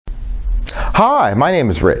Hi, my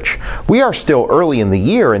name is Rich. We are still early in the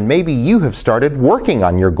year and maybe you have started working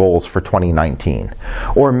on your goals for 2019.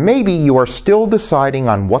 Or maybe you are still deciding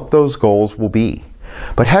on what those goals will be.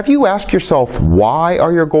 But have you asked yourself, why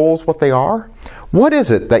are your goals what they are? What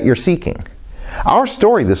is it that you're seeking? Our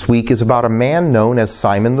story this week is about a man known as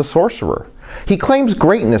Simon the Sorcerer. He claims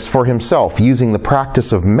greatness for himself using the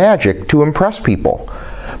practice of magic to impress people.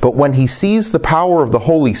 But when he sees the power of the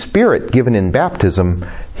Holy Spirit given in baptism,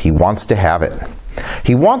 he wants to have it.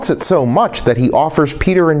 He wants it so much that he offers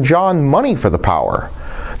Peter and John money for the power.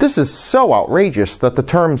 This is so outrageous that the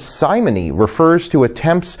term simony refers to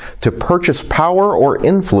attempts to purchase power or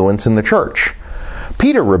influence in the church.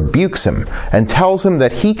 Peter rebukes him and tells him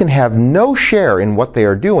that he can have no share in what they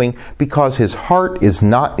are doing because his heart is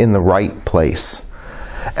not in the right place.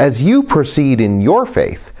 As you proceed in your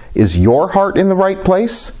faith, is your heart in the right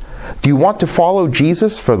place? Do you want to follow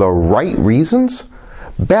Jesus for the right reasons?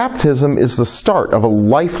 Baptism is the start of a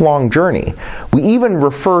lifelong journey. We even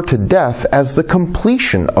refer to death as the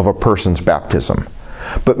completion of a person's baptism.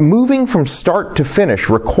 But moving from start to finish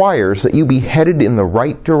requires that you be headed in the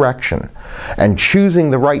right direction. And choosing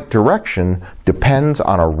the right direction depends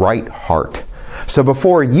on a right heart. So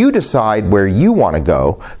before you decide where you want to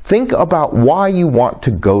go, think about why you want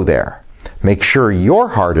to go there. Make sure your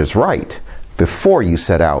heart is right before you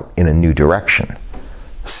set out in a new direction.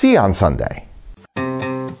 See you on Sunday.